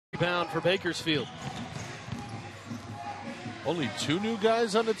Rebound for Bakersfield. Only 2 new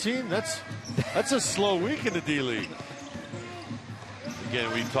guys on the team? That's a slow week in the D-League.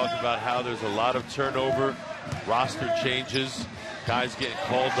 Again, we talked about how there's a lot of turnover, roster changes, guys getting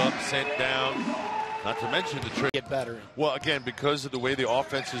called up, sent down. Not to mention the trade. Get better. Well, again, because of the way the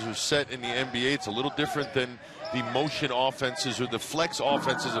offenses are set in the NBA, it's a little different than the motion offenses or the flex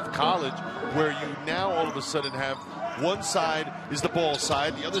offenses of college, where you now all of a sudden have one side is the ball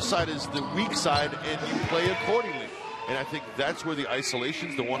side, the other side is the weak side, and you play accordingly. And I think that's where the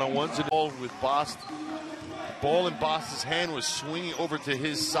isolations, the one-on-ones, and all with Bost. The ball in Bost's hand was swinging over to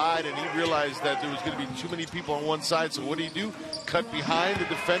his side, and he realized that there was going to be too many people on one side. So what did he do? Cut behind the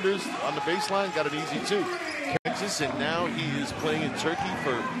defenders on the baseline, got it easy too. Texas, and now he is playing in Turkey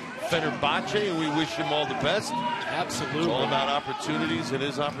for Fenerbahce, and we wish him all the best. Absolutely. It's all about opportunities, and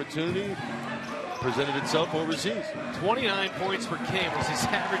his opportunity presented itself overseas. 29 points per game was his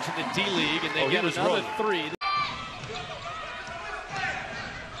average in the D-League, and they get another 3.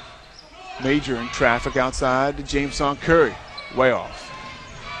 Major in traffic outside to JamesOn Curry. Way off.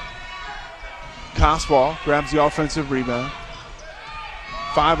 Coswall grabs the offensive rebound.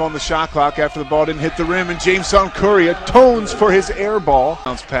 5 on the shot clock after the ball didn't hit the rim, and JamesOn Curry atones for his air ball.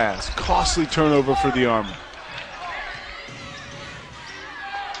 Bounce pass. Costly turnover for the Army.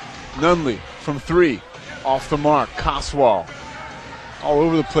 Nunley from 3. Off the mark. Coswall. All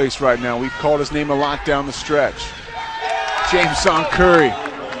over the place right now. We've called his name a lot down the stretch. JamesOn Curry.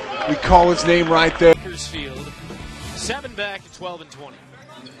 We call his name right there. Bakersfield, 7 back to 12 and 20.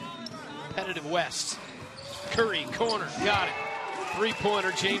 Competitive West. Curry, corner, got it.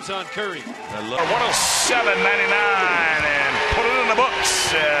 3-pointer, JamesOn Curry. 107.99, and put it in the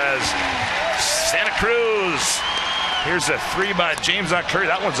books as Santa Cruz. Here's a 3 by JamesOn Curry.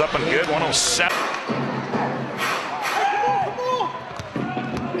 That one's up and good. 107.